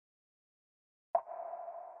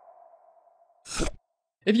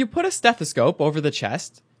If you put a stethoscope over the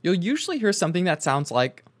chest, you'll usually hear something that sounds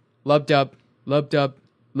like lub-dub, lub-dub,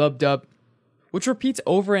 lub-dub, which repeats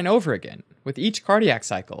over and over again with each cardiac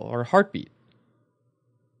cycle or heartbeat.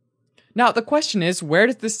 Now, the question is, where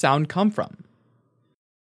does this sound come from?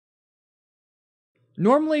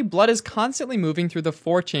 Normally, blood is constantly moving through the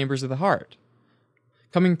four chambers of the heart,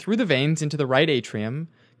 coming through the veins into the right atrium,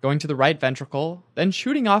 going to the right ventricle, then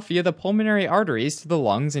shooting off via the pulmonary arteries to the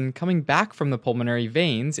lungs and coming back from the pulmonary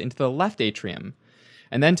veins into the left atrium,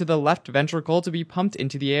 and then to the left ventricle to be pumped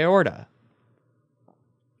into the aorta.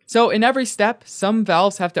 So in every step, some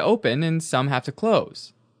valves have to open and some have to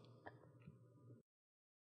close.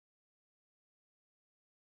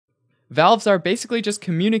 Valves are basically just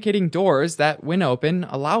communicating doors that, when open,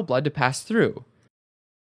 allow blood to pass through,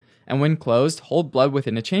 and when closed, hold blood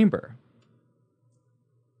within a chamber.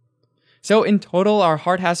 So in total, our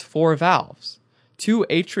heart has 4 valves: 2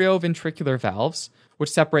 atrioventricular valves,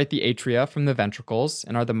 which separate the atria from the ventricles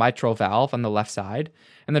and are the mitral valve on the left side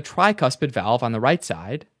and the tricuspid valve on the right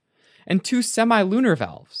side, and 2 semilunar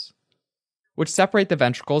valves, which separate the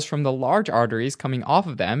ventricles from the large arteries coming off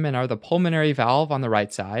of them and are the pulmonary valve on the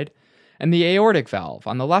right side and the aortic valve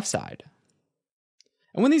on the left side.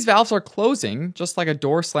 And when these valves are closing, just like a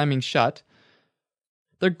door slamming shut,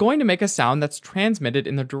 they're going to make a sound that's transmitted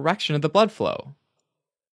in the direction of the blood flow.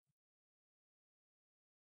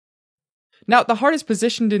 Now, the heart is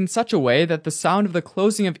positioned in such a way that the sound of the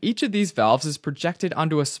closing of each of these valves is projected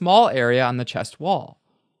onto a small area on the chest wall.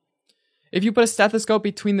 If you put a stethoscope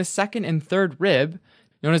between the second and third rib,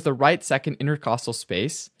 known as the right second intercostal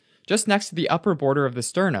space, just next to the upper border of the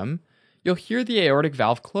sternum, you'll hear the aortic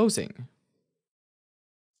valve closing.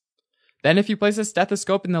 Then if you place a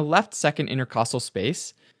stethoscope in the left second intercostal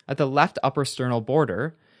space, at the left upper sternal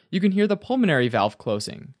border, you can hear the pulmonary valve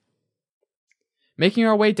closing. Making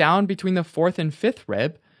our way down between the fourth and fifth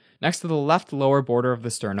rib, next to the left lower border of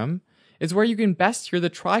the sternum, is where you can best hear the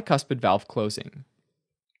tricuspid valve closing.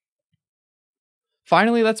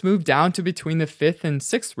 Finally, let's move down to between the fifth and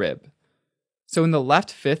sixth rib, so in the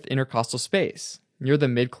left fifth intercostal space, near the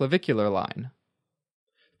midclavicular line.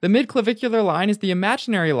 The midclavicular line is the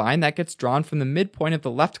imaginary line that gets drawn from the midpoint of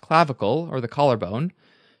the left clavicle, or the collarbone,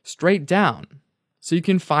 straight down, so you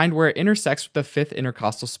can find where it intersects with the fifth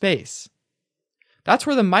intercostal space. That's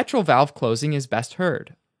where the mitral valve closing is best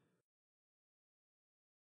heard.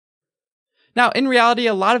 Now, in reality,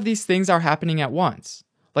 a lot of these things are happening at once,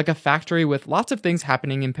 like a factory with lots of things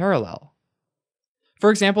happening in parallel. For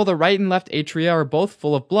example, the right and left atria are both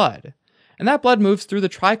full of blood, and that blood moves through the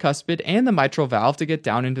tricuspid and the mitral valve to get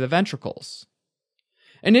down into the ventricles.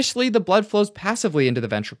 Initially, the blood flows passively into the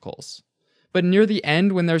ventricles, but near the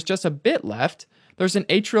end, when there's just a bit left, there's an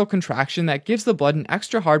atrial contraction that gives the blood an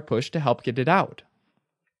extra hard push to help get it out.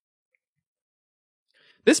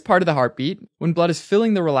 This part of the heartbeat, when blood is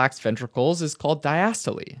filling the relaxed ventricles, is called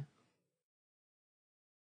diastole.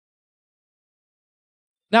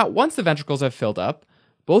 Now, once the ventricles have filled up,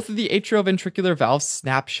 both of the atrioventricular valves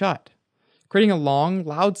snap shut, creating a long,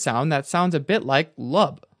 loud sound that sounds a bit like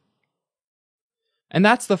lub. And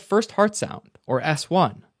that's the first heart sound, or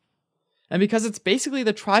S1. And because it's basically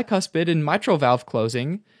the tricuspid and mitral valve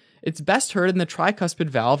closing, it's best heard in the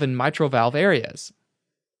tricuspid valve and mitral valve areas.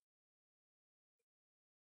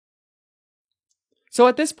 So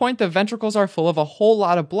at this point, the ventricles are full of a whole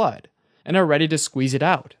lot of blood and are ready to squeeze it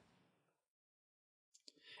out.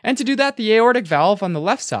 And to do that, the aortic valve on the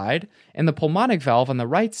left side and the pulmonic valve on the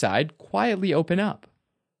right side quietly open up.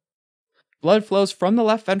 Blood flows from the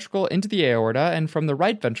left ventricle into the aorta and from the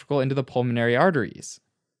right ventricle into the pulmonary arteries.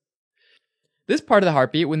 This part of the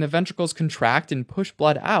heartbeat, when the ventricles contract and push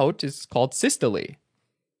blood out, is called systole.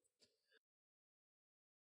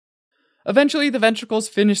 Eventually, the ventricles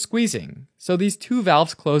finish squeezing, so these two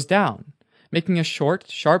valves close down, making a short,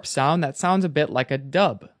 sharp sound that sounds a bit like a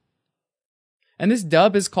dub. And this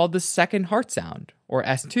dub is called the second heart sound, or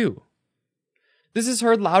S2. This is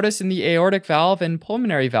heard loudest in the aortic valve and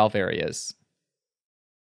pulmonary valve areas.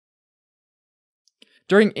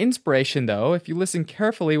 During inspiration, though, if you listen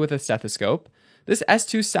carefully with a stethoscope, this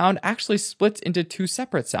S2 sound actually splits into 2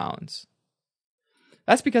 separate sounds.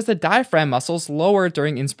 That's because the diaphragm muscles lower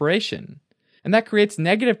during inspiration, and that creates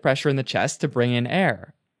negative pressure in the chest to bring in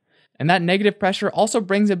air. And that negative pressure also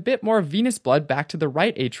brings a bit more venous blood back to the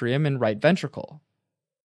right atrium and right ventricle.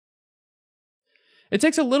 It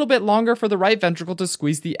takes a little bit longer for the right ventricle to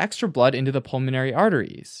squeeze the extra blood into the pulmonary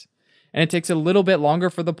arteries, and it takes a little bit longer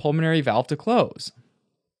for the pulmonary valve to close.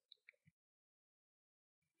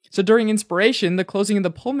 So during inspiration, the closing of the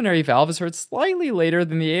pulmonary valve is heard slightly later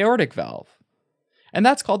than the aortic valve, and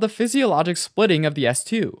that's called the physiologic splitting of the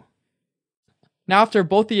S2. Now, after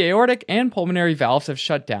both the aortic and pulmonary valves have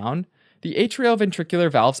shut down, the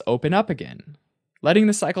atrioventricular valves open up again, letting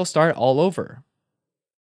the cycle start all over.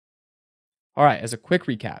 Alright, as a quick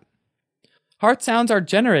recap. Heart sounds are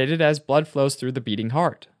generated as blood flows through the beating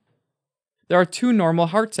heart. There are two normal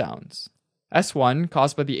heart sounds. S1,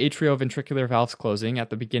 caused by the atrioventricular valves closing at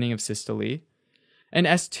the beginning of systole, and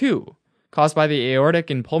S2, caused by the aortic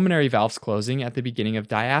and pulmonary valves closing at the beginning of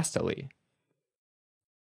diastole.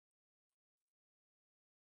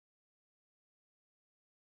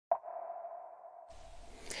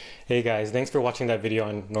 Hey guys, thanks for watching that video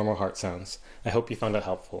on normal heart sounds. I hope you found it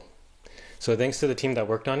helpful. So thanks to the team that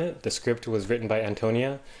worked on it. The script was written by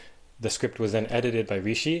Antonia. The script was then edited by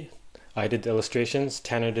Rishi. I did the illustrations,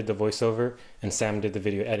 Tanner did the voiceover, and Sam did the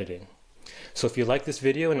video editing. So if you like this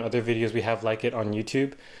video and other videos we have like it on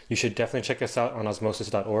YouTube, you should definitely check us out on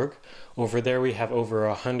osmosis.org. Over there we have over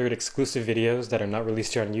 100 exclusive videos that are not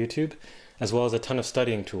released here on YouTube, as well as a ton of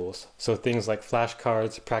studying tools. So things like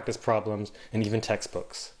flashcards, practice problems, and even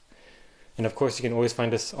textbooks. And of course, you can always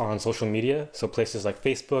find us on social media, so places like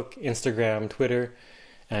Facebook, Instagram, Twitter,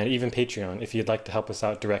 and even Patreon if you'd like to help us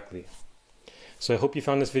out directly. So I hope you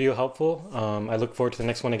found this video helpful. I look forward to the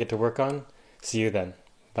next one I get to work on. See you then.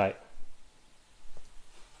 Bye.